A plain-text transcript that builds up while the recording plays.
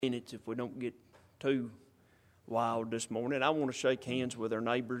Minutes if we don't get too wild this morning. I want to shake hands with our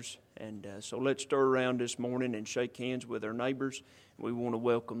neighbors, and so let's stir around this morning and shake hands with our neighbors. We want to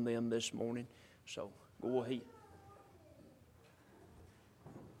welcome them this morning, so go ahead.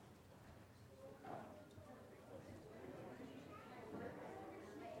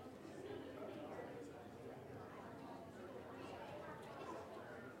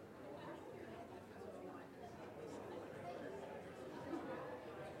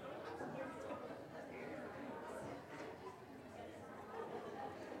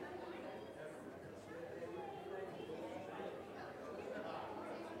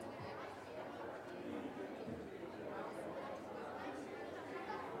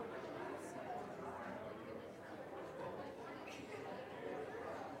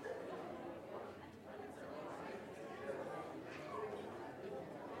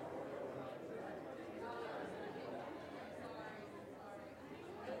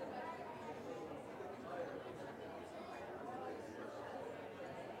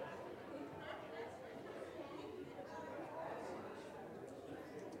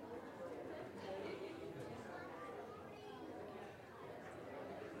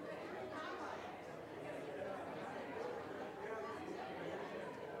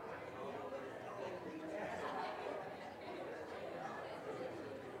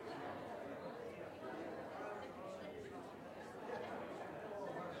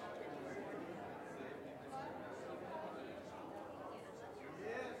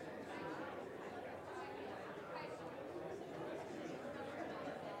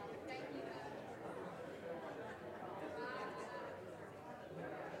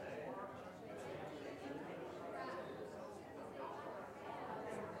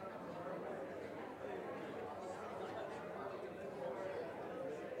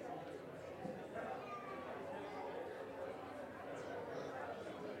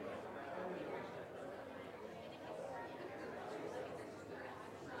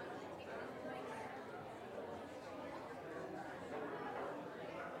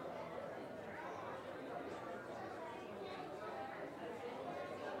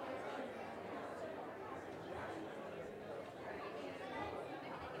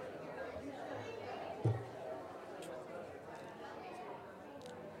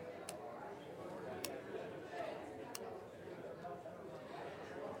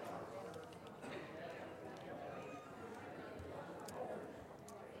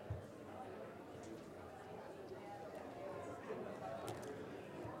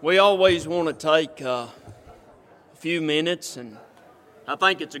 We always want to take a few minutes, and I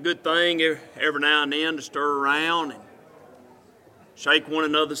think it's a good thing every now and then to stir around and shake one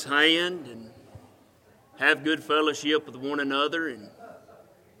another's hand and have good fellowship with one another. And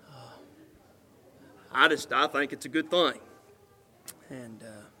I think it's a good thing. And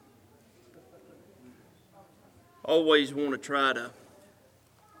always want to try to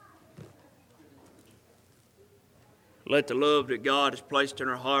let the love that God has placed in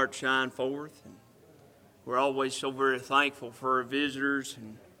our hearts shine forth. And we're always so very thankful for our visitors,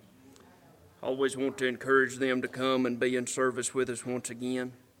 and always want to encourage them to come and be in service with us once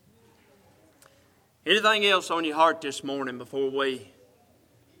again. Anything else on your heart this morning before we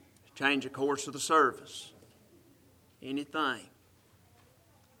change the course of the service? Anything?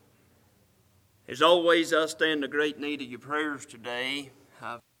 As always, I stand in great need of your prayers today.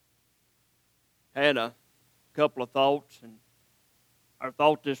 I've had a couple of thoughts, and our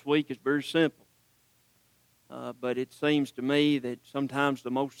thought this week is very simple. But it seems to me that sometimes the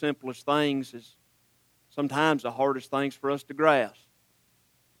most simplest things is sometimes the hardest things for us to grasp.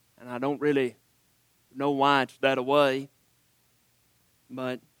 And I don't really know why it's that way.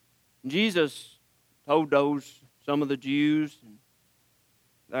 But Jesus told some of the Jews, and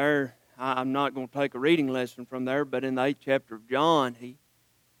there, I'm not going to take a reading lesson from there, but in the 8th chapter of John, He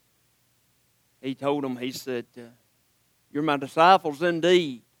told them, he said, you're my disciples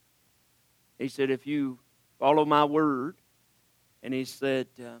indeed. He said, if you follow my word. And he said,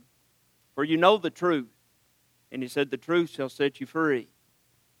 for you know the truth. And he said, the truth shall set you free.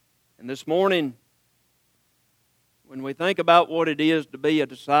 And this morning, when we think about what it is to be a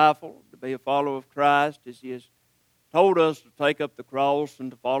disciple, to be a follower of Christ, as He has told us to take up the cross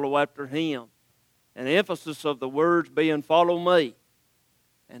and to follow after Him, and the emphasis of the words being, follow me.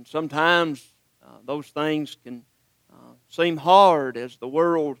 And sometimes those things can seem hard as the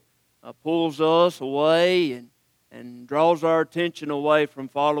world pulls us away and draws our attention away from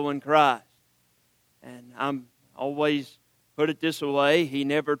following Christ. And I'm always put it this way, He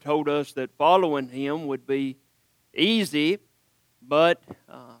never told us that following Him would be easy, but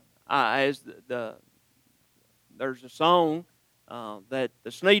there's a song that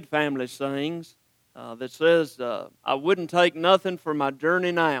the Sneed family sings that says, I wouldn't take nothing for my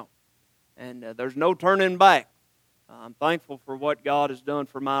journey now. And there's no turning back. I'm thankful for what God has done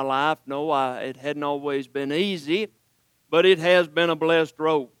for my life. No, it hadn't always been easy, but it has been a blessed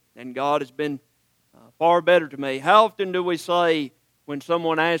road. And God has been far better to me. How often do we say when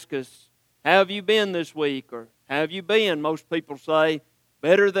someone asks us, how have you been this week? Or how have you been? Most people say,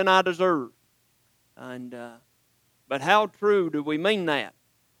 better than I deserve. But how true do we mean that?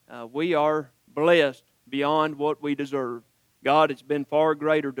 We are blessed beyond what we deserve. God has been far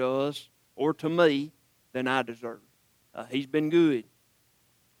greater to us, or to me, than I deserve. He's been good.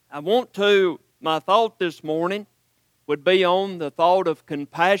 My thought this morning would be on the thought of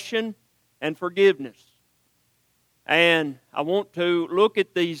compassion and forgiveness. And I want to look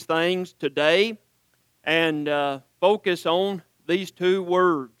at these things today and focus on these two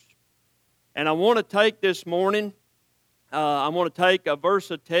words. And I want to take this morning, I want to take a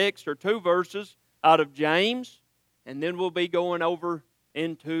verse of text or two verses out of James, and then we'll be going over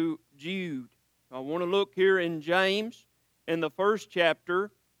into Jude. I want to look here in James, in the first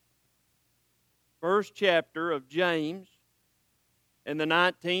chapter of James, in the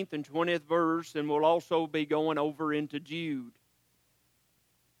 19th and 20th verse, and we'll also be going over into Jude.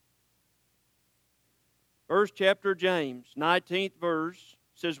 First chapter of James, 19th verse,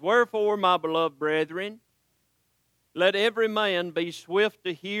 says, Wherefore, my beloved brethren, let every man be swift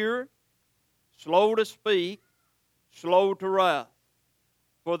to hear, slow to speak, slow to wrath.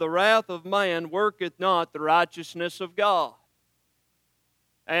 For the wrath of man worketh not the righteousness of God.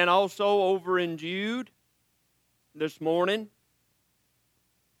 And also over in Jude this morning,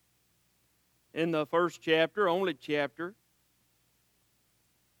 in the first chapter, only chapter.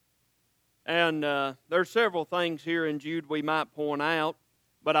 And there's several things here in Jude we might point out,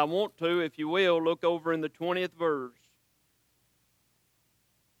 but I want to, if you will, look over in the 20th verse.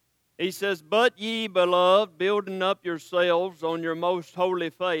 He says, But ye, beloved, building up yourselves on your most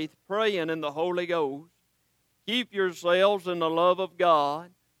holy faith, praying in the Holy Ghost, keep yourselves in the love of God,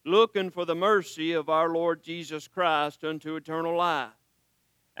 looking for the mercy of our Lord Jesus Christ unto eternal life.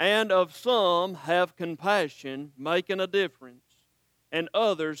 And of some have compassion, making a difference, and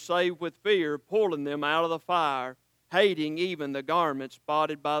others save with fear, pulling them out of the fire, hating even the garment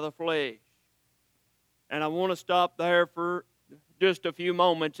spotted by the flesh. And I want to stop there for just a few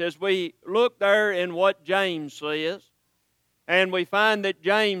moments as we look there in what James says. And we find that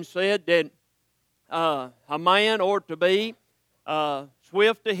James said that a man ought to be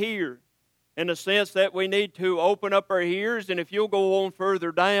swift to hear, in the sense that we need to open up our ears. And if you'll go on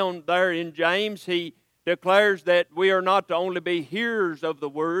further down there in James, he declares that we are not to only be hearers of the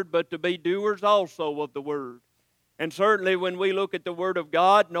Word, but to be doers also of the Word. And certainly when we look at the Word of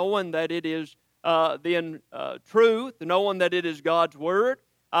God, knowing that it is truth, knowing that it is God's Word,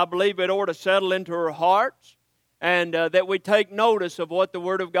 I believe it ought to settle into our hearts, and that we take notice of what the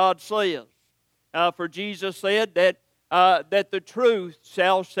Word of God says. For Jesus said that the truth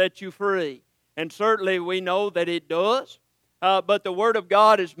shall set you free. And certainly we know that it does. But the Word of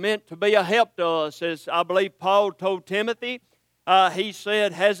God is meant to be a help to us. As I believe Paul told Timothy, he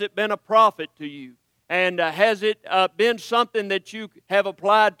said, has it been a profit to you? And has it been something that you have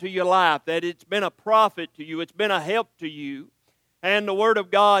applied to your life, that it's been a profit to you, it's been a help to you? And the Word of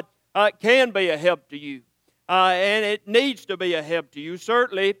God can be a help to you. And it needs to be a help to you,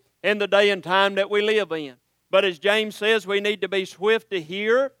 certainly in the day and time that we live in. But as James says, we need to be swift to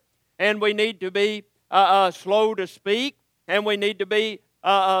hear, and we need to be slow to speak, and we need to be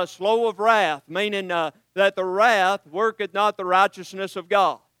slow of wrath, meaning that the wrath worketh not the righteousness of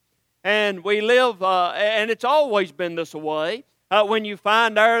God. And we live, and it's always been this way. When you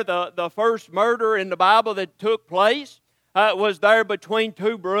find there the first murder in the Bible that took place, was there between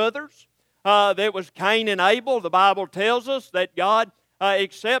two brothers. That was Cain and Abel. The Bible tells us that God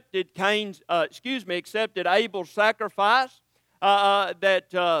accepted Abel's sacrifice.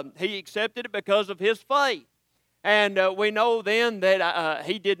 That he accepted it because of his faith. And we know then that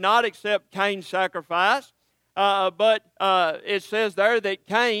he did not accept Cain's sacrifice, but it says there that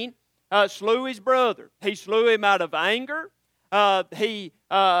Cain slew his brother. He slew him out of anger. He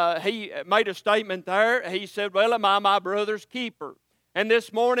made a statement there. He said, well, am I my brother's keeper? And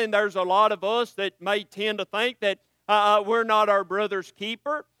this morning there's a lot of us that may tend to think that we're not our brother's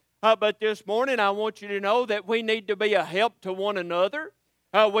keeper. But this morning I want you to know that we need to be a help to one another.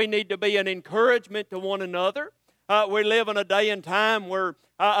 We need to be an encouragement to one another. We live in a day and time where,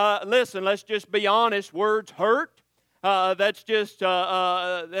 listen, let's just be honest, words hurt. That's just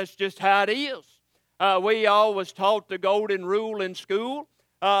how it is. We all was taught the golden rule in school,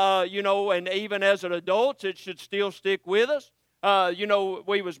 and even as an adult, it should still stick with us.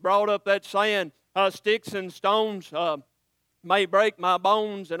 We was brought up that saying, sticks and stones may break my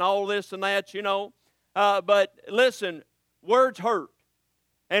bones and all this and that, But listen, words hurt.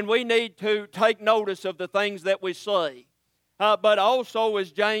 And we need to take notice of the things that we say. But also,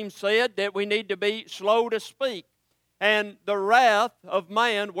 as James said, that we need to be slow to speak. And the wrath of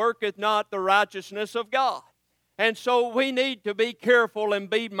man worketh not the righteousness of God. And so we need to be careful and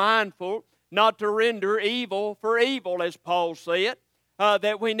be mindful not to render evil for evil, as Paul said.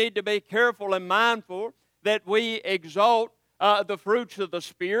 That we need to be careful and mindful that we exalt the fruits of the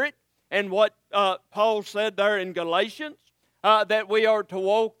Spirit. And what Paul said there in Galatians, that we are to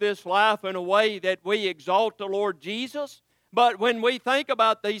walk this life in a way that we exalt the Lord Jesus. But when we think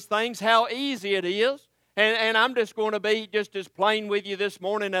about these things, how easy it is, and I'm just going to be just as plain with you this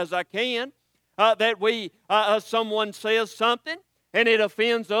morning as I can, that someone says something, and it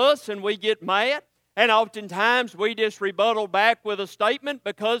offends us, and we get mad, and oftentimes we just rebuttal back with a statement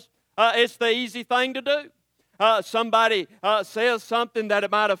because it's the easy thing to do. Somebody says something that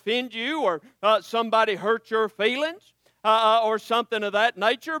it might offend you, or somebody hurts your feelings, or something of that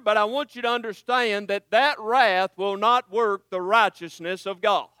nature, but I want you to understand that that wrath will not work the righteousness of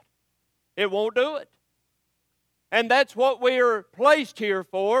God. It won't do it. And that's what we are placed here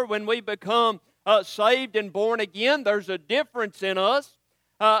for when we become saved and born again. There's a difference in us,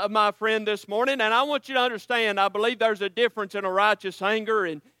 my friend, this morning, and I want you to understand, I believe there's a difference in a righteous anger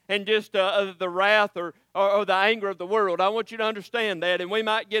and just the wrath or the anger of the world. I want you to understand that, and we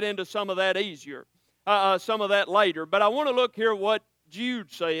might get into some of that easier. Some of that later. But I want to look here what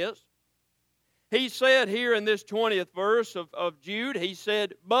Jude says. He said here in this 20th verse of Jude, he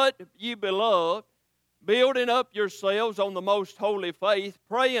said, "But ye beloved, building up yourselves on the most holy faith,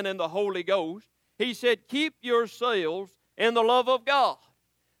 praying in the Holy Ghost," he said, "keep yourselves in the love of God."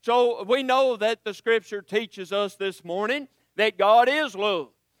 So we know that the Scripture teaches us this morning that God is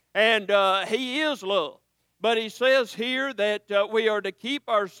love, and He is love. But he says here that we are to keep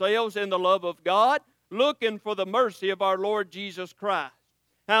ourselves in the love of God, looking for the mercy of our Lord Jesus Christ.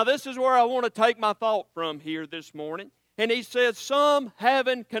 Now, this is where I want to take my thought from here this morning. And he says, some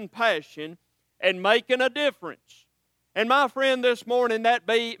having compassion and making a difference. And my friend, this morning, that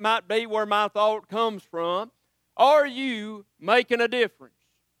might be where my thought comes from. Are you making a difference?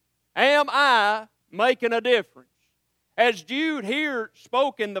 Am I making a difference? As Jude here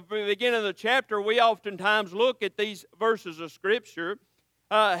spoke in the beginning of the chapter, we oftentimes look at these verses of Scripture.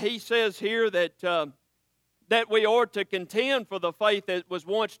 He says here that we ought to contend for the faith that was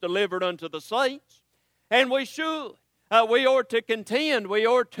once delivered unto the saints. And we should. We ought to contend. We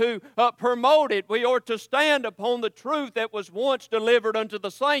ought to promote it. We ought to stand upon the truth that was once delivered unto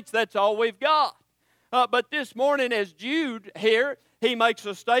the saints. That's all we've got. But this morning, as Jude here, he makes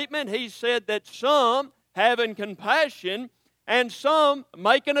a statement. He said that some having compassion and some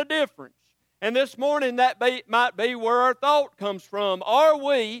making a difference. And this morning, that might be where our thought comes from. Are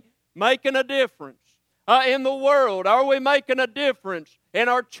we making a difference in the world? Are we making a difference in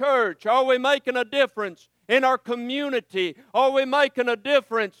our church? Are we making a difference in our community? Are we making a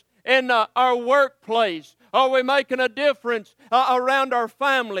difference in our workplace? Are we making a difference around our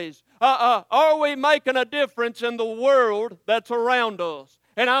families? Are we making a difference in the world that's around us?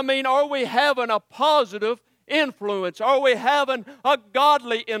 And I mean, are we having a positive influence? Are we having a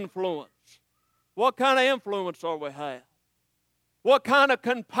godly influence? What kind of influence are we having? What kind of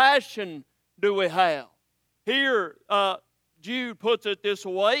compassion do we have? Here, Jude puts it this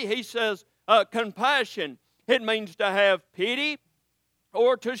way. He says, compassion, it means to have pity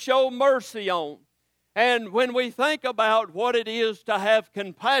or to show mercy on. And when we think about what it is to have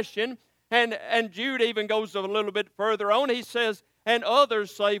compassion, and Jude even goes a little bit further on, he says, and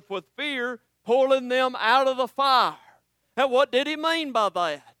others safe with fear, pulling them out of the fire. Now, what did he mean by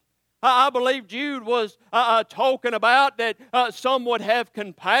that? I believe Jude was talking about that some would have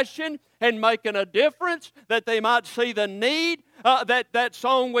compassion and making a difference, that they might see the need, that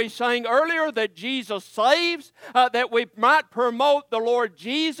song we sang earlier, that Jesus saves, that we might promote the Lord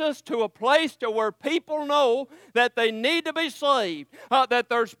Jesus to a place to where people know that they need to be saved, that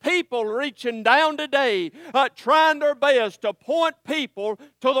there's people reaching down today trying their best to point people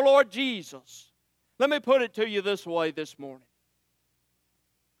to the Lord Jesus. Let me put it to you this way this morning.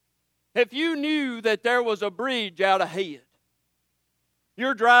 If you knew that there was a bridge out ahead,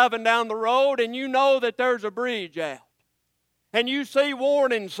 you're driving down the road and you know that there's a bridge out, and you see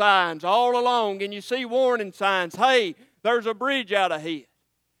warning signs all along, and you see warning signs, hey, there's a bridge out ahead.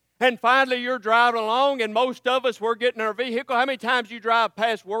 And finally you're driving along, and most of us, we're getting in our vehicle. How many times you drive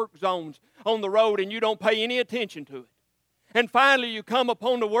past work zones on the road and you don't pay any attention to it? And finally you come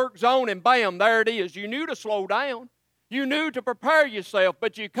upon the work zone and bam, there it is. You knew to slow down. You knew to prepare yourself,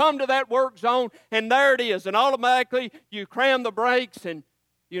 but you come to that work zone, and there it is. And automatically, you cram the brakes, and,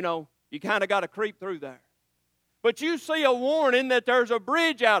 you kind of got to creep through there. But you see a warning that there's a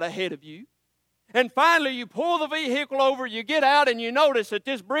bridge out ahead of you. And finally, you pull the vehicle over, you get out, and you notice that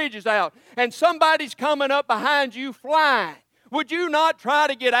this bridge is out. And somebody's coming up behind you flying. Would you not try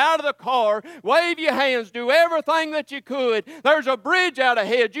to get out of the car, wave your hands, do everything that you could? There's a bridge out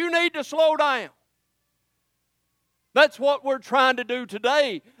ahead. You need to slow down. That's what we're trying to do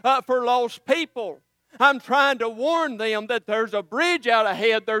today for lost people. I'm trying to warn them that there's a bridge out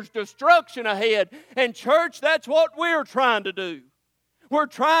ahead, there's destruction ahead. And church, that's what we're trying to do. We're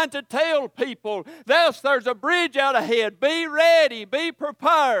trying to tell people, there's a bridge out ahead. Be ready, be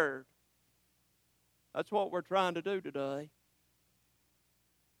prepared. That's what we're trying to do today.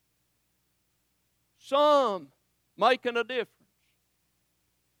 Some making a difference.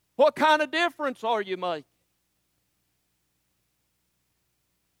 What kind of difference are you making?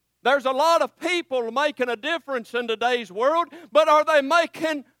 There's a lot of people making a difference in today's world, but are they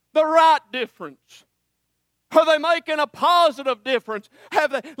making the right difference? Are they making a positive difference?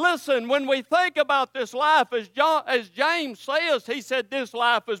 Listen, when we think about this life, as James says, he said, this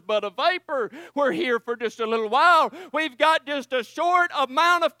life is but a vapor. We're here for just a little while. We've got just a short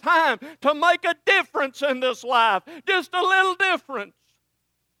amount of time to make a difference in this life. Just a little difference.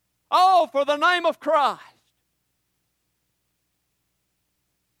 All for the name of Christ.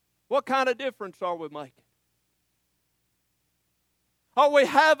 What kind of difference are we making? Are we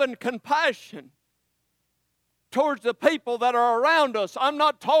having compassion towards the people that are around us? I'm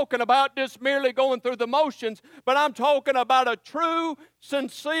not talking about just merely going through the motions, but I'm talking about a true,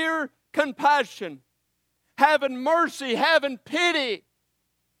 sincere compassion. Having mercy, having pity.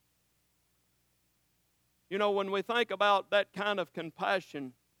 When we think about that kind of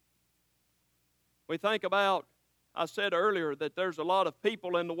compassion, we think about, I said earlier that there's a lot of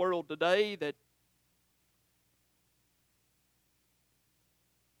people in the world today that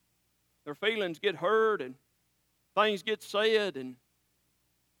their feelings get hurt and things get said. And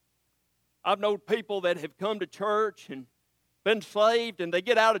I've known people that have come to church and been saved, and they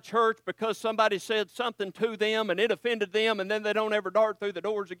get out of church because somebody said something to them and it offended them, and then they don't ever dart through the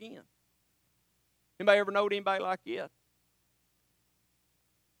doors again. Anybody ever know anybody like that?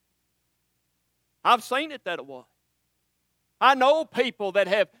 I've seen it that way. I know people that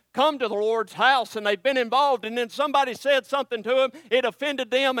have come to the Lord's house and they've been involved, and then somebody said something to them, it offended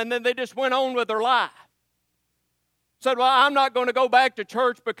them, and then they just went on with their life. Said, well, I'm not going to go back to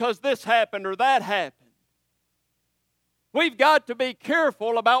church because this happened or that happened. We've got to be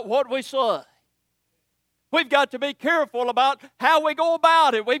careful about what we say. We've got to be careful about how we go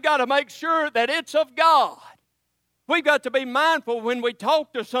about it. We've got to make sure that it's of God. We've got to be mindful when we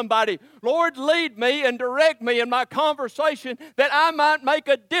talk to somebody. Lord, lead me and direct me in my conversation that I might make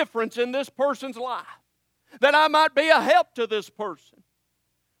a difference in this person's life. That I might be a help to this person.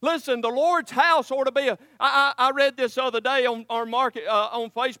 Listen, the Lord's house ought to be I read this other day on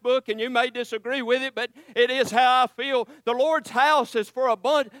Facebook, and you may disagree with it, but it is how I feel. The Lord's house is for a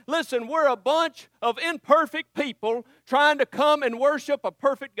bunch. Listen, we're a bunch of imperfect people trying to come and worship a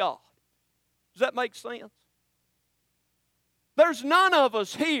perfect God. Does that make sense? There's none of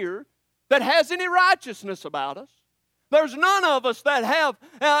us here that has any righteousness about us. There's none of us that have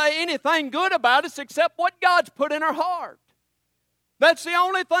anything good about us except what God's put in our heart. That's the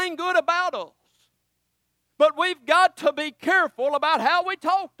only thing good about us. But we've got to be careful about how we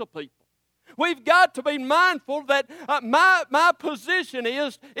talk to people. We've got to be mindful that my position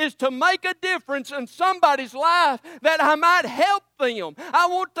is to make a difference in somebody's life, that I might help them. I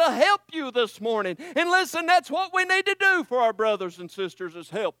want to help you this morning. And listen, that's what we need to do for our brothers and sisters, is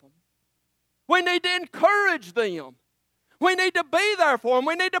help them. We need to encourage them. We need to be there for them.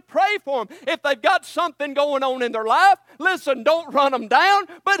 We need to pray for them. If they've got something going on in their life, listen, don't run them down,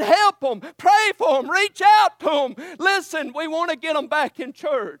 but help them. Pray for them. Reach out to them. Listen, we want to get them back in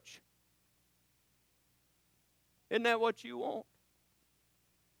church. Isn't that what you want?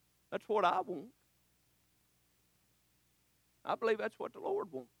 That's what I want. I believe that's what the Lord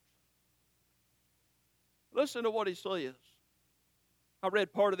wants. Listen to what He says. I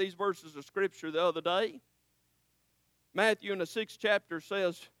read part of these verses of Scripture the other day. Matthew in the 6th chapter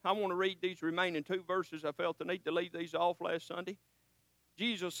says, I want to read these remaining 2 verses. I felt the need to leave these off last Sunday.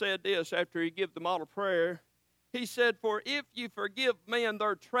 Jesus said this after He gave the model prayer. He said, for if you forgive men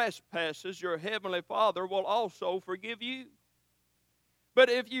their trespasses, your heavenly Father will also forgive you. But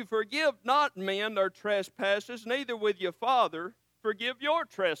if you forgive not men their trespasses, neither will your Father forgive your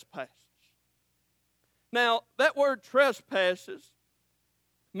trespasses. Now, that word trespasses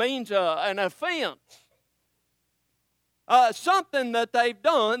means an offense. something that they've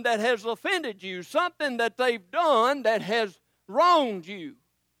done that has offended you, something that they've done that has wronged you.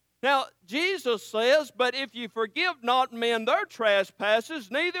 Now, Jesus says, but if you forgive not men their trespasses,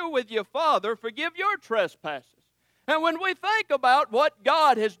 neither with your Father forgive your trespasses. And when we think about what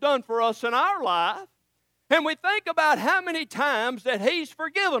God has done for us in our life, and we think about how many times that He's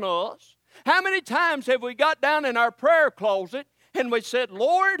forgiven us, how many times have we got down in our prayer closet and we said,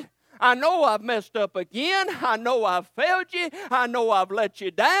 Lord, I know I've messed up again. I know I've failed you. I know I've let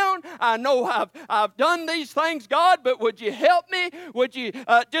you down. I know I've done these things, God, but would you help me? Would you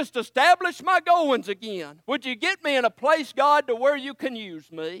just establish my goings again? Would you get me in a place, God, to where you can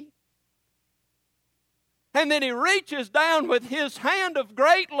use me? And then He reaches down with His hand of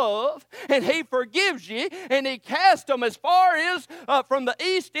great love, and He forgives you, and He casts them as far as from the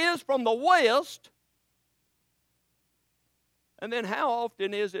east is from the west. And then how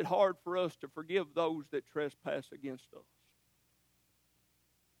often is it hard for us to forgive those that trespass against us?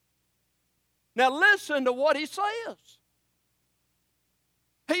 Now listen to what He says.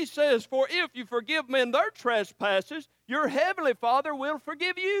 He says, for if you forgive men their trespasses, your heavenly Father will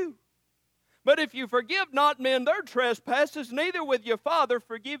forgive you. But if you forgive not men their trespasses, neither will your Father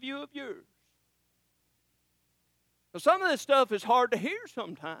forgive you of yours. Now, some of this stuff is hard to hear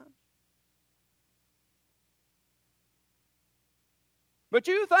sometimes. But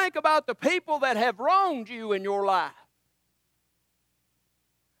you think about the people that have wronged you in your life.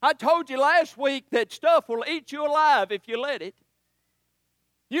 I told you last week that stuff will eat you alive if you let it.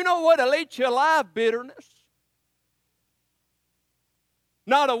 You know what will eat you alive? Bitterness.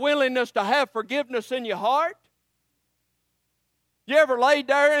 Not a willingness to have forgiveness in your heart. You ever laid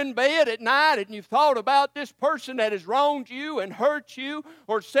there in bed at night and you've thought about this person that has wronged you and hurt you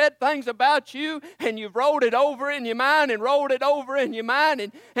or said things about you, and you've rolled it over in your mind and rolled it over in your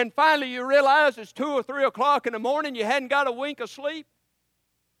mind, and finally you realize it's 2 or 3 o'clock in the morning, you hadn't got a wink of sleep?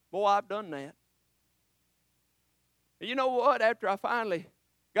 Boy, I've done that. And you know what? After I finally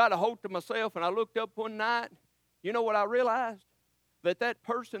got a hold of myself and I looked up one night, you know what I realized? That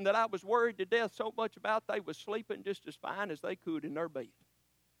person that I was worried to death so much about, they was sleeping just as fine as they could in their bed.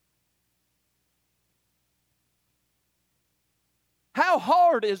 How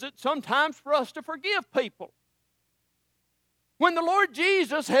hard is it sometimes for us to forgive people when the Lord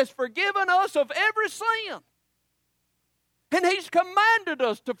Jesus has forgiven us of every sin, and He's commanded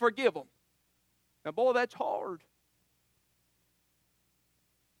us to forgive them? Now, boy, that's hard.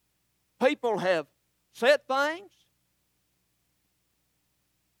 People have said things.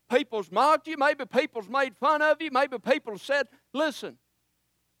 People's mocked you. Maybe people's made fun of you. Maybe people said, listen,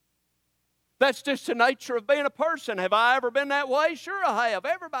 that's just the nature of being a person. Have I ever been that way? Sure I have.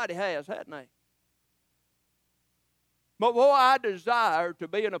 Everybody has, hasn't they? But boy, I desire to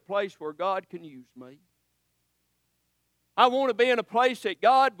be in a place where God can use me. I want to be in a place that,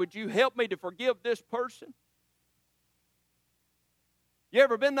 God, would you help me to forgive this person? You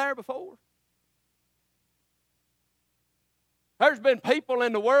ever been there before? There's been people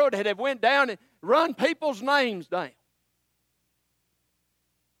in the world that have went down and run people's names down.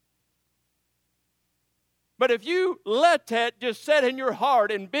 But if you let that just set in your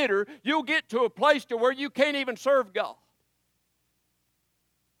heart and bitter, you'll get to a place to where you can't even serve God.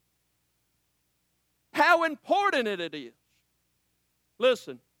 How important it is.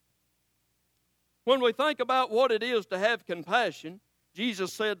 Listen, when we think about what it is to have compassion,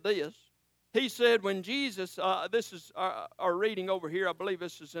 Jesus said this. He said when Jesus, this is our reading over here, I believe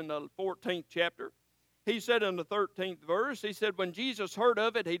this is in the 14th chapter. He said in the 13th verse, he said, when Jesus heard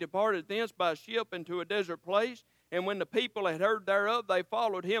of it, he departed thence by ship into a desert place. And when the people had heard thereof, they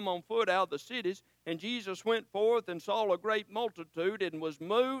followed him on foot out of the cities. And Jesus went forth and saw a great multitude, and was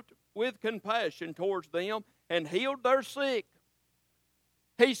moved with compassion towards them, and healed their sick.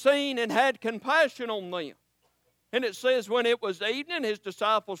 He seen and had compassion on them. And it says, when it was evening, his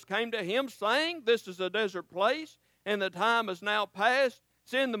disciples came to him, saying, this is a desert place, and the time is now past.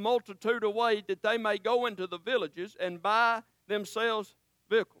 Send the multitude away, that they may go into the villages and buy themselves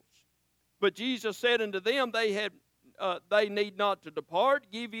victuals. But Jesus said unto them, they need not to depart,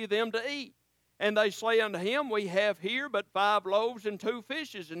 give ye them to eat. And they say unto him, we have here but 5 loaves and 2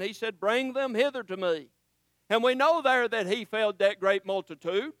 fishes. And he said, bring them hither to me. And we know there that he fed that great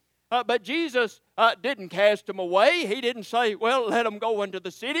multitude. But Jesus didn't cast them away. He didn't say, well, let them go into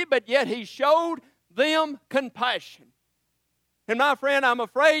the city. But yet he showed them compassion. And my friend, I'm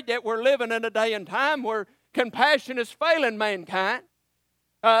afraid that we're living in a day and time where compassion is failing mankind.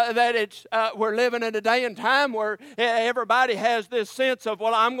 We're living in a day and time where everybody has this sense of,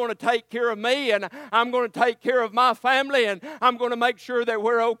 well, I'm going to take care of me and I'm going to take care of my family and I'm going to make sure that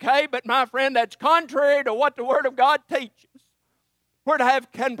we're okay. But my friend, that's contrary to what the Word of God teaches. We're to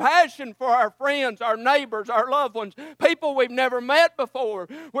have compassion for our friends, our neighbors, our loved ones, people we've never met before.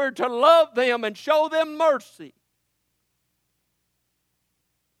 We're to love them and show them mercy.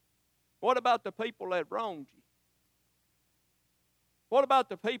 What about the people that wronged you? What about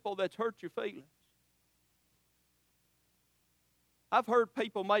the people that's hurt your feelings? I've heard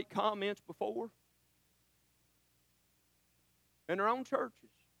people make comments before in their own churches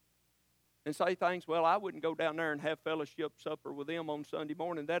and say things, well, I wouldn't go down there and have fellowship supper with them on Sunday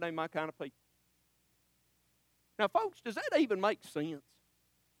morning. That ain't my kind of people. Now, folks, does that even make sense?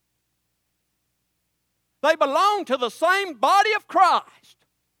 They belong to the same body of Christ.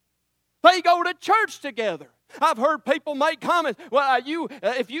 They go to church together. I've heard people make comments, well,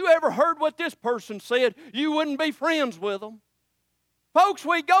 if you ever heard what this person said, you wouldn't be friends with them. Folks,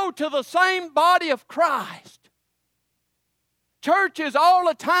 we go to the same body of Christ. Churches all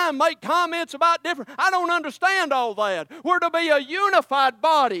the time make comments about different. I don't understand all that. We're to be a unified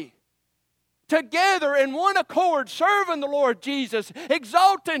body, together in one accord, serving the Lord Jesus,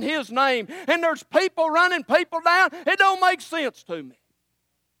 exalting His name. And there's people running people down. It don't make sense to me.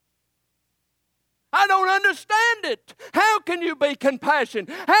 I don't understand it. How can you be compassionate?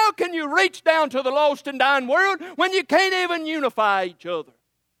 How can you reach down to the lost and dying world when you can't even unify each other?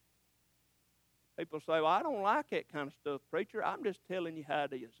 People say, well, I don't like that kind of stuff, preacher. I'm just telling you how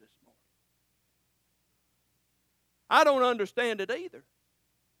it is this morning. I don't understand it either.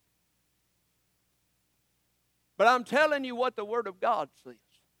 But I'm telling you what the Word of God says.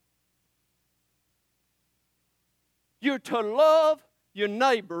 You're to love your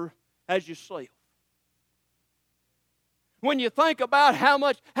neighbor as yourself. When you think about how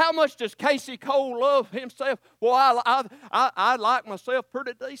much does Casey Cole love himself? Well, I like myself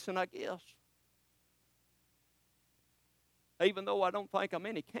pretty decent, I guess. Even though I don't think I'm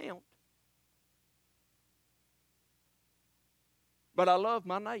any count. But I love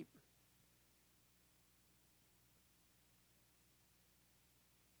my neighbor.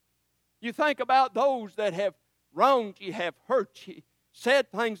 You think about those that have wronged you, have hurt you,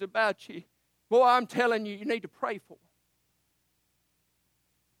 said things about you. Boy, I'm telling you, you need to pray for them.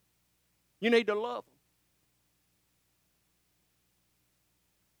 You need to love them.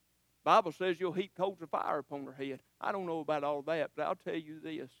 The Bible says you'll heap coals of fire upon their head. I don't know about all that, but I'll tell you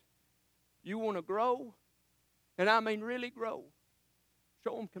this. You want to grow, and I mean really grow,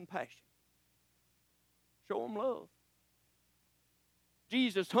 show them compassion. Show them love.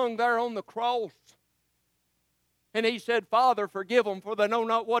 Jesus hung there on the cross, and He said, Father, forgive them, for they know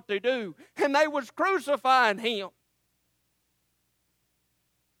not what they do. And they was crucifying Him.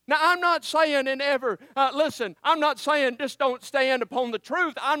 Now, I'm not saying I'm not saying just don't stand upon the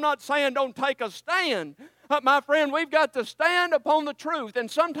truth. I'm not saying don't take a stand. My friend, we've got to stand upon the truth,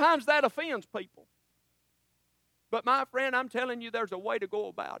 and sometimes that offends people. But my friend, I'm telling you, there's a way to go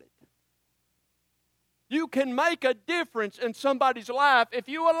about it. You can make a difference in somebody's life if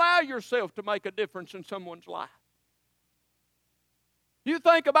you allow yourself to make a difference in someone's life. You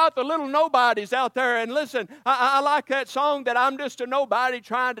think about the little nobodies out there, and listen, I like that song that I'm just a nobody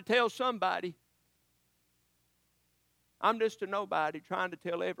trying to tell somebody. I'm just a nobody trying to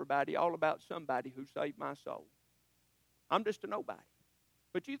tell everybody all about somebody who saved my soul. I'm just a nobody.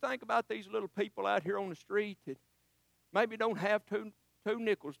 But you think about these little people out here on the street that maybe don't have two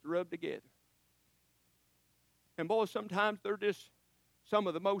nickels to rub together. And boy, sometimes they're just some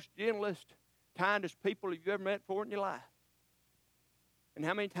of the most gentlest, kindest people you've ever met before in your life. And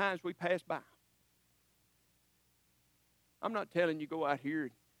how many times we pass by? I'm not telling you go out here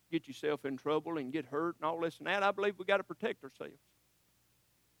and get yourself in trouble and get hurt and all this and that. I believe we've got to protect ourselves.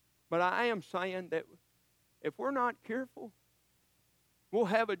 But I am saying that if we're not careful, we'll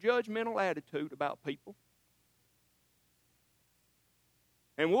have a judgmental attitude about people.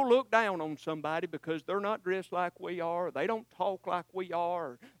 And we'll look down on somebody because they're not dressed like we are, or they don't talk like we are,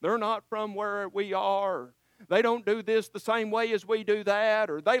 or they're not from where we are, or they don't do this the same way as we do that,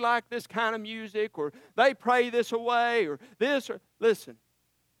 or they like this kind of music, or they pray this away, or this. Or listen,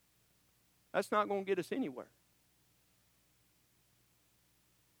 that's not going to get us anywhere.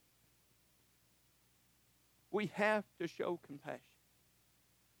 We have to show compassion.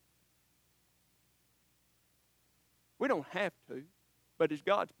 We don't have to, but as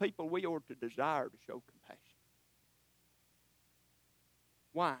God's people, we ought to desire to show compassion.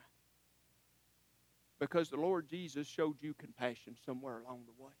 Why? Because the Lord Jesus showed you compassion somewhere along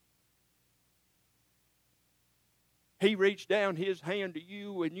the way. He reached down His hand to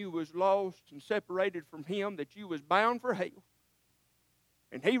you when you was lost and separated from Him, that you was bound for hell.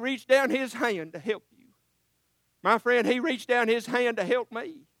 And He reached down His hand to help you. My friend, He reached down His hand to help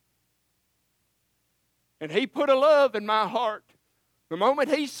me. And He put a love in my heart. The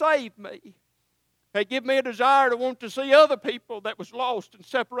moment He saved me, He gave me a desire to want to see other people that was lost and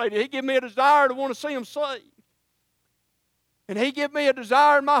separated. He gave me a desire to want to see them saved. And He gave me a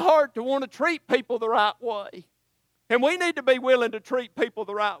desire in my heart to want to treat people the right way. And we need to be willing to treat people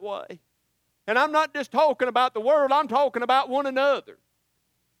the right way. And I'm not just talking about the world, I'm talking about one another.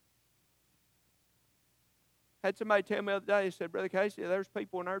 I had somebody tell me the other day, he said, Brother Casey, there's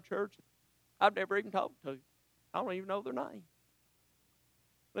people in our church I've never even talked to. I don't even know their name.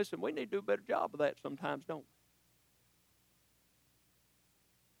 Listen, we need to do a better job of that sometimes, don't we?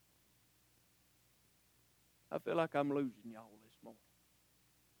 I feel like I'm losing y'all this morning.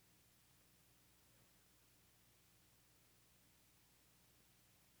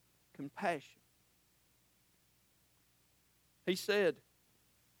 Compassion. He said,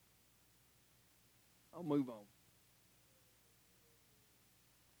 I'll move on.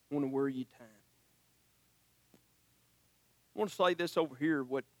 I want to worry you time. I want to say this over here,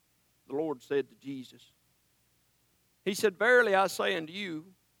 what the Lord said to Jesus. He said, Verily I say unto you,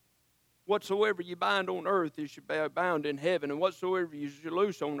 whatsoever you bind on earth, it shall be bound in heaven, and whatsoever you shall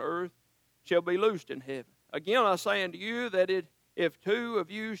loose on earth shall be loosed in heaven. Again I say unto you that if two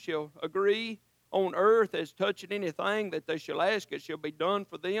of you shall agree on earth as touching anything that they shall ask, it shall be done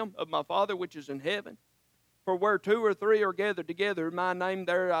for them of my Father which is in heaven. For where two or three are gathered together in my name,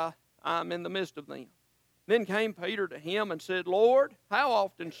 there I am in the midst of them. Then came Peter to him and said, Lord, how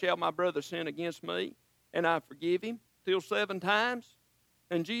often shall my brother sin against me, and I forgive him? Till 7 times?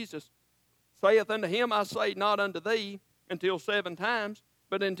 And Jesus saith unto him, I say not unto thee until 7 times,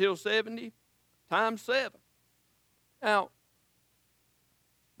 but until 70 times 7. Now,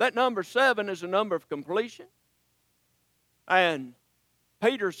 that number 7 is a number of completion. And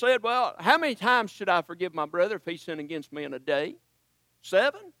Peter said, well, how many times should I forgive my brother if he sinned against me in a day?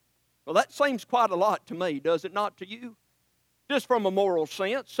 7? Well, that seems quite a lot to me, does it not to you? Just from a moral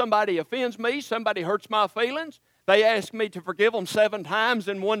sense, somebody offends me, somebody hurts my feelings, they ask me to forgive them 7 times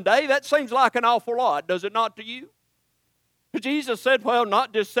in one day. That seems like an awful lot, does it not to you? But Jesus said, well,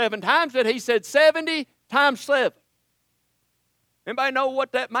 not just 7 times, but He said 70 times 7. Anybody know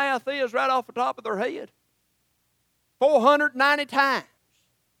what that math is right off the top of their head? 490 times.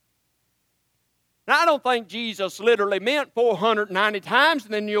 Now, I don't think Jesus literally meant 490 times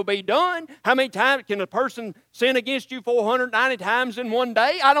and then you'll be done. How many times can a person sin against you 490 times in one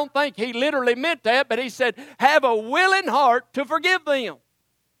day? I don't think He literally meant that, but He said, have a willing heart to forgive them.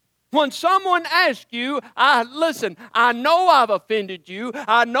 When someone asks you, listen, I know I've offended you.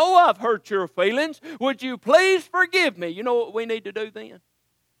 I know I've hurt your feelings. Would you please forgive me? You know what we need to do then?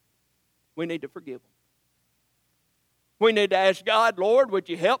 We need to forgive them. We need to ask God, Lord, would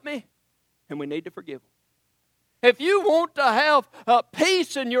you help me? And we need to forgive them. If you want to have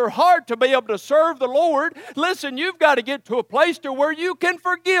peace in your heart to be able to serve the Lord, listen, you've got to get to a place to where you can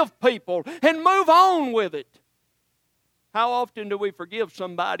forgive people and move on with it. How often do we forgive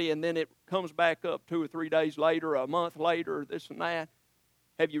somebody and then it comes back up 2 or 3 days later, a month later, this and that?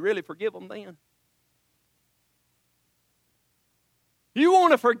 Have you really forgiven them then? You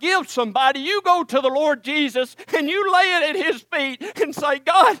want to forgive somebody, you go to the Lord Jesus and you lay it at His feet and say,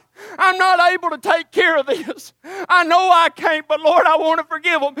 God, I'm not able to take care of this. I know I can't, but Lord, I want to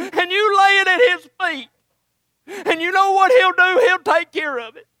forgive them. And you lay it at His feet. And you know what He'll do? He'll take care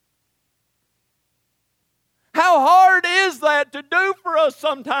of it. How hard is that to do for us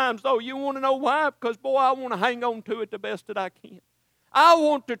sometimes, though? You want to know why? Because, boy, I want to hang on to it the best that I can. I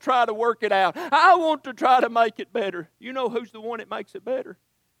want to try to work it out. I want to try to make it better. You know who's the one that makes it better?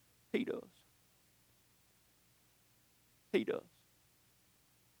 He does. He does.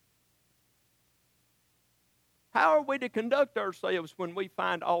 How are we to conduct ourselves when we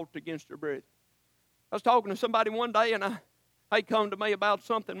find aught against our brethren? I was talking to somebody one day, and they come to me about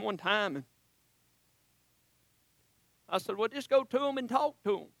something one time, and I said, well, just go to them and talk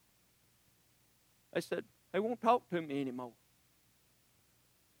to them. They said, they won't talk to me anymore.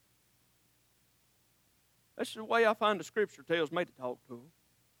 That's the way I find the Scripture tells me to talk to them.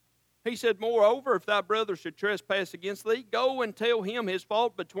 He said, moreover, if thy brother should trespass against thee, go and tell him his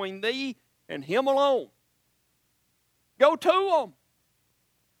fault between thee and him alone. Go to him.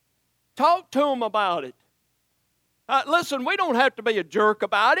 Talk to him about it. Listen, we don't have to be a jerk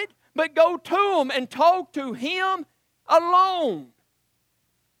about it, but go to him and talk to him alone.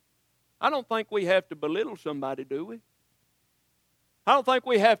 I don't think we have to belittle somebody, do we? I don't think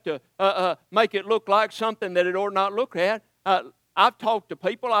we have to make it look like something that it ought not look at. I've talked to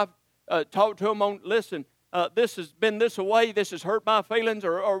people. I've talked to them on, listen, this has been this way. This has hurt my feelings,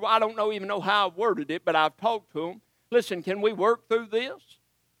 or I don't even know how I've worded it, but I've talked to them. Listen, can we work through this?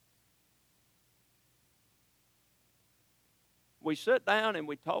 We sit down and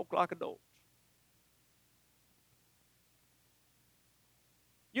we talk like adults.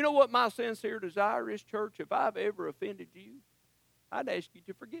 You know what my sincere desire is, church? If I've ever offended you, I'd ask you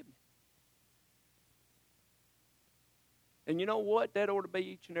to forgive me. And you know what? That ought to be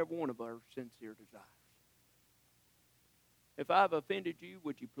each and every one of our sincere desires. If I've offended you,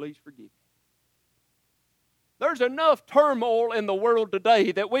 would you please forgive me? There's enough turmoil in the world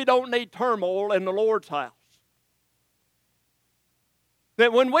today that we don't need turmoil in the Lord's house.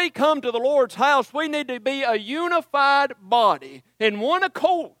 That when we come to the Lord's house, we need to be a unified body in one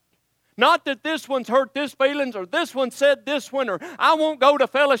accord. Not that this one's hurt this feelings, or this one said this one, or I won't go to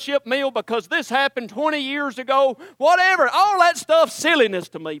fellowship meal because this happened 20 years ago. Whatever. All that stuff's silliness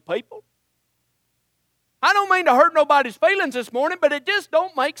to me, people. I don't mean to hurt nobody's feelings this morning, but it just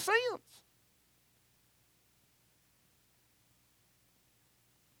don't make sense.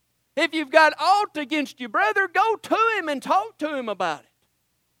 If you've got aught against your brother, go to him and talk to him about it.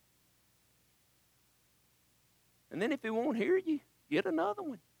 And then if he won't hear you, get another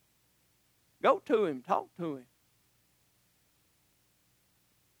one. Go to him, talk to him.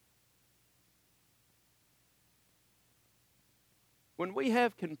 When we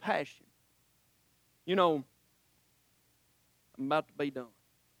have compassion, you know, I'm about to be done.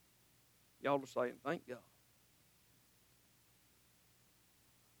 Y'all are saying, thank God.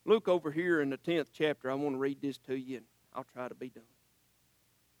 Look over here in the 10th chapter. I want to read this to you, and I'll try to be done.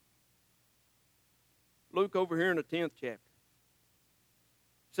 Luke over here in the 10th chapter.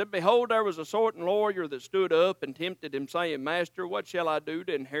 It said, behold, there was a certain lawyer that stood up and tempted him, saying, Master, what shall I do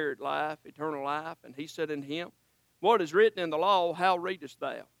to inherit life, eternal life? And he said unto him, what is written in the law, how readest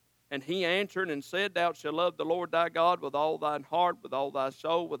thou? And he answered and said, Thou shalt love the Lord thy God with all thine heart, with all thy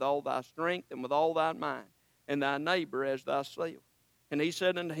soul, with all thy strength, and with all thy mind, and thy neighbor as thyself. And he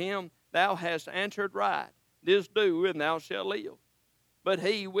said unto him, Thou hast answered right. This do, and thou shalt live. But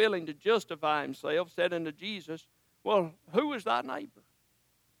he, willing to justify himself, said unto Jesus, well, who is thy neighbor?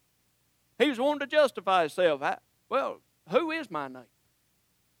 He was wanting to justify himself. Well, who is my neighbor?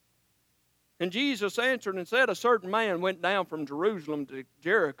 And Jesus answered and said, a certain man went down from Jerusalem to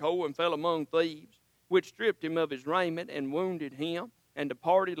Jericho and fell among thieves, which stripped him of his raiment and wounded him, and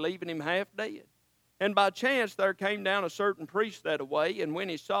departed, leaving him half dead. And by chance there came down a certain priest that way, and when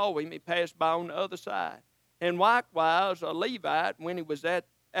he saw him, he passed by on the other side. And likewise a Levite, when he was at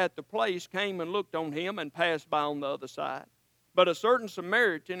the place, came and looked on him and passed by on the other side. But a certain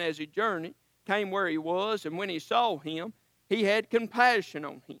Samaritan, as he journeyed, came where he was, and when he saw him, he had compassion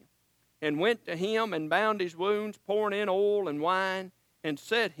on him, and went to him and bound his wounds, pouring in oil and wine, and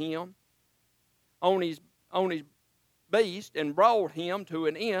set him on his beast, and brought him to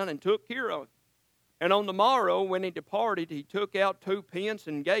an inn, and took care of him. And on the morrow, when he departed, he took out 2 pence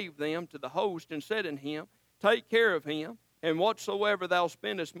and gave them to the host, and said unto him, Take care of him, and whatsoever thou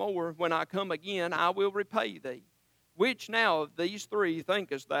spendest more, when I come again, I will repay thee. Which now of these 3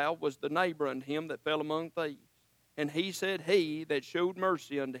 thinkest thou was the neighbor unto him that fell among thieves? And he said, He that showed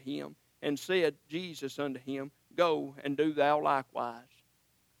mercy unto him. And said Jesus unto him, Go and do thou likewise.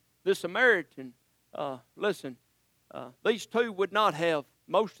 The Samaritan, these 2 would not have,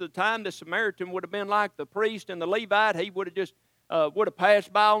 most of the time the Samaritan would have been like the priest and the Levite. He would have just would have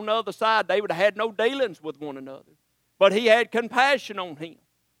passed by on the other side. They would have had no dealings with one another. But he had compassion on him.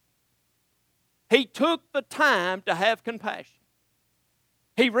 He took the time to have compassion.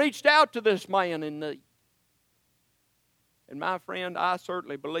 He reached out to this man in need. And my friend, I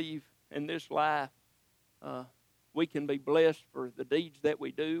certainly believe in this life we can be blessed for the deeds that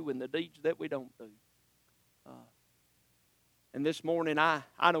we do and the deeds that we don't do. And this morning, I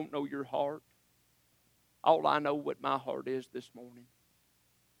don't know your heart. All I know what my heart is this morning.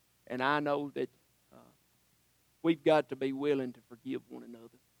 And I know that we've got to be willing to forgive one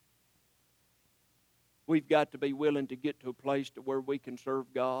another. We've got to be willing to get to a place to where we can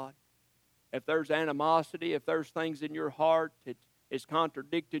serve God. If there's animosity, if there's things in your heart that is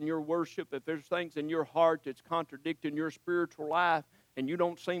contradicting your worship, if there's things in your heart that's contradicting your spiritual life, and you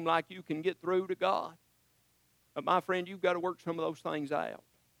don't seem like you can get through to God, but my friend, you've got to work some of those things out.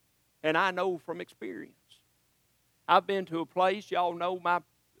 And I know from experience. I've been to a place, y'all know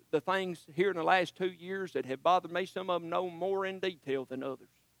the things here in the last 2 years that have bothered me. Some of them know more in detail than others.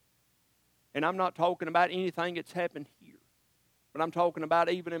 And I'm not talking about anything that's happened here, but I'm talking about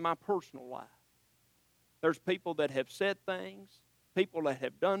even in my personal life. There's people that have said things people that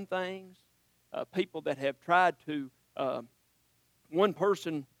have done things, people that have tried to, one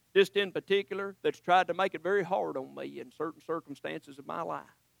person just in particular that's tried to make it very hard on me in certain circumstances of my life.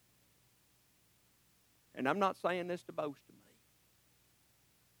 And I'm not saying this to boast of me.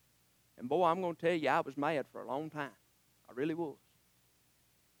 And boy, I'm going to tell you, I was mad for a long time. I really was.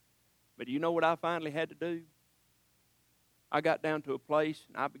 But do you know what I finally had to do? I got down to a place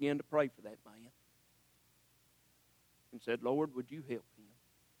and I began to pray for that man. And said, Lord, would you help him?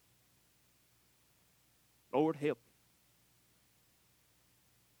 Lord, help him.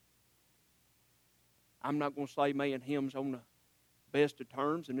 I'm not going to say me and him's on the best of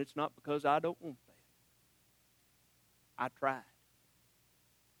terms, and it's not because I don't want that. I tried.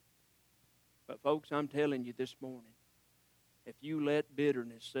 But folks, I'm telling you this morning, if you let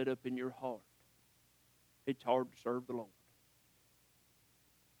bitterness set up in your heart, it's hard to serve the Lord.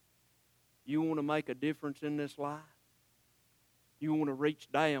 You want to make a difference in this life? You want to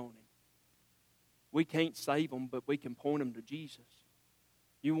reach down, and we can't save them, but we can point them to Jesus.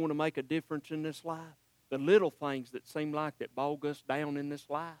 You want to make a difference in this life? The little things that seem like that bog us down in this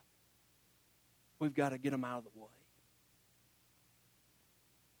life, we've got to get them out of the way.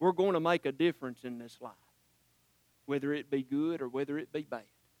 We're going to make a difference in this life, whether it be good or whether it be bad.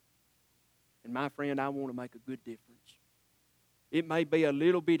 And my friend, I want to make a good difference. It may be a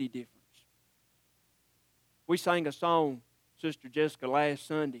little bitty difference. We sang a song, Sister Jessica, last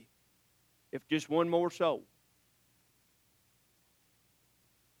Sunday, if just one more soul.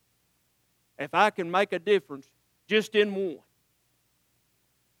 If I can make a difference just in one.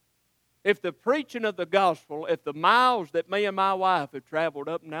 If the preaching of the gospel, if the miles that me and my wife have traveled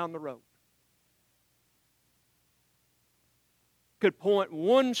up and down the road could point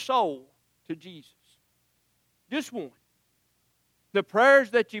one soul to Jesus, just one. The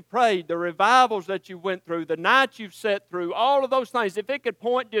prayers that you prayed, the revivals that you went through, the nights you've sat through, all of those things, if it could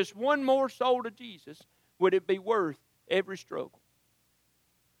point just one more soul to Jesus, would it be worth every struggle?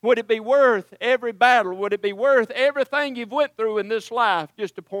 Would it be worth every battle? Would it be worth everything you've went through in this life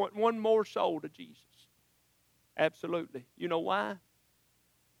just to point one more soul to Jesus? Absolutely. You know why?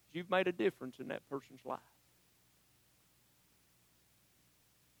 You've made a difference in that person's life.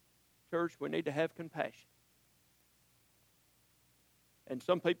 Church, we need to have compassion. And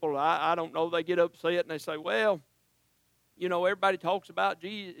some people, I don't know, they get upset and they say, well, you know, everybody talks about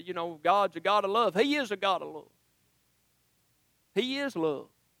Jesus, you know, God's a God of love. He is a God of love. He is love.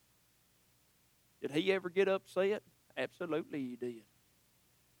 Did he ever get upset? Absolutely he did.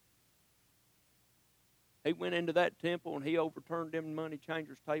 He went into that temple and he overturned them money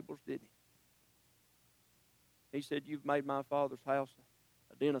changers' tables, didn't he? He said, you've made my Father's house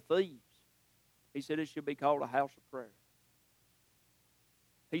a den of thieves. He said it should be called a house of prayer.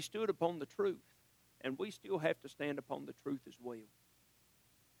 He stood upon the truth, and we still have to stand upon the truth as well.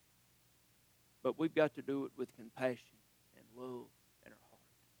 But we've got to do it with compassion and love in our heart.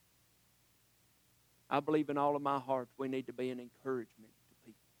 I believe in all of my heart we need to be an encouragement to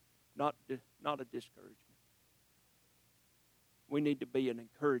people, not a discouragement. We need to be an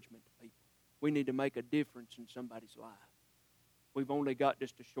encouragement to people. We need to make a difference in somebody's life. We've only got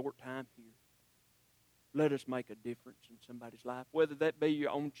just a short time here. Let us make a difference in somebody's life, whether that be your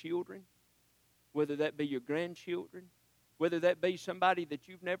own children, whether that be your grandchildren, whether that be somebody that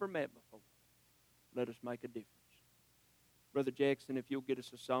you've never met before. Let us make a difference. Brother Jackson, if you'll get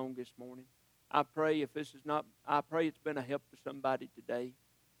us a song this morning. I pray I pray it's been a help to somebody today.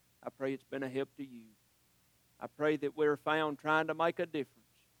 I pray it's been a help to you. I pray that we're found trying to make a difference,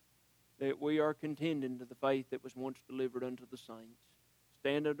 that we are contending to the faith that was once delivered unto the saints,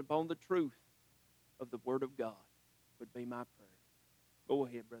 standing upon the truth of the Word of God would be my prayer. Go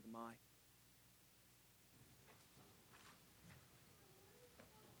ahead, Brother Mike.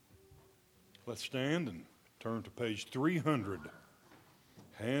 Let's stand and turn to page 300.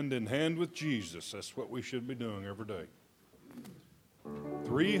 Hand in hand with Jesus. That's what we should be doing every day.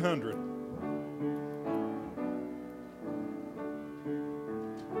 300.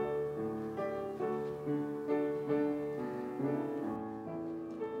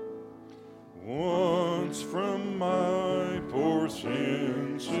 Once from my poor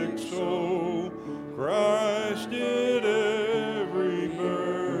sin-sick soul, Christ did every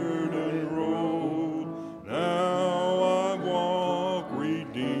burden roll. Now I walk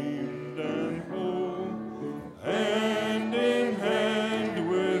redeemed and whole, hand in hand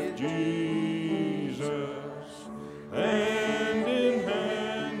with Jesus. Hand in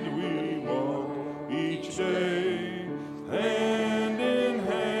hand we walk each day, hand in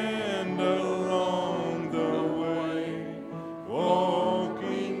hand along the way.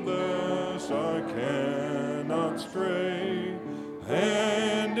 Walking thus I cannot stray,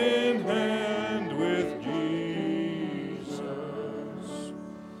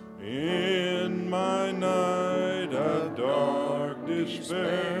 In my night of dark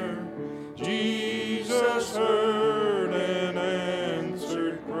despair, Jesus heard and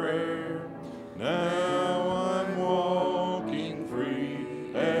answered prayer. Now I'm walking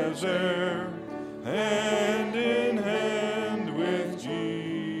free as air.